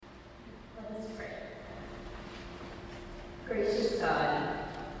Gracious God,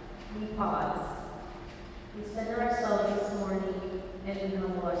 we pause. We center ourselves this morning and we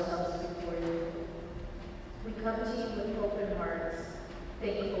humble ourselves before you. We come to you with open hearts,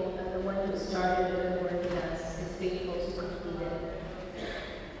 thankful that the one who started a good work in us is faithful to complete it.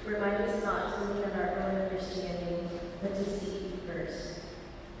 Remind us not to lean on our own understanding, but to seek you first.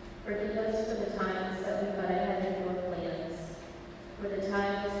 Forgive us for the times that we got ahead of your plans, for the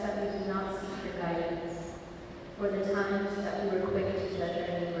times that we did not seek your guidance, for the times that we were quick to judge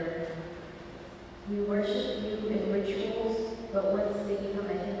our neighbor. We worship you in rituals, but once they become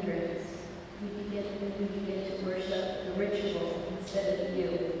a hindrance, we begin to worship the ritual instead of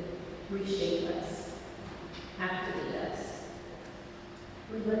you. Reshape us. Activate us.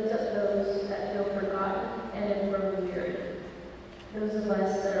 We lift up those that feel forgotten and have grown weary. Those of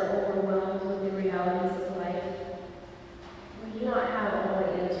us that are overwhelmed with the realities of life. We do not have all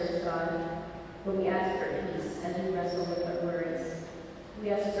the answers, God, but we ask for peace as we wrestle with our worries.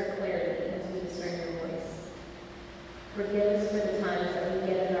 We ask for clarity as we discern your voice. Forgive us for the times that we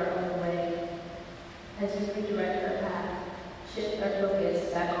get in our own way. As we redirect our path, shift our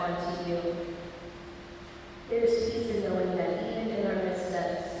focus back onto you. There is peace in knowing that even in our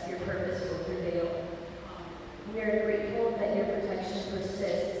missteps, your purpose will prevail. We are grateful that your protection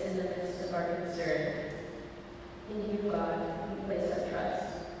persists in the midst of our concern. In you, God, we place our trust.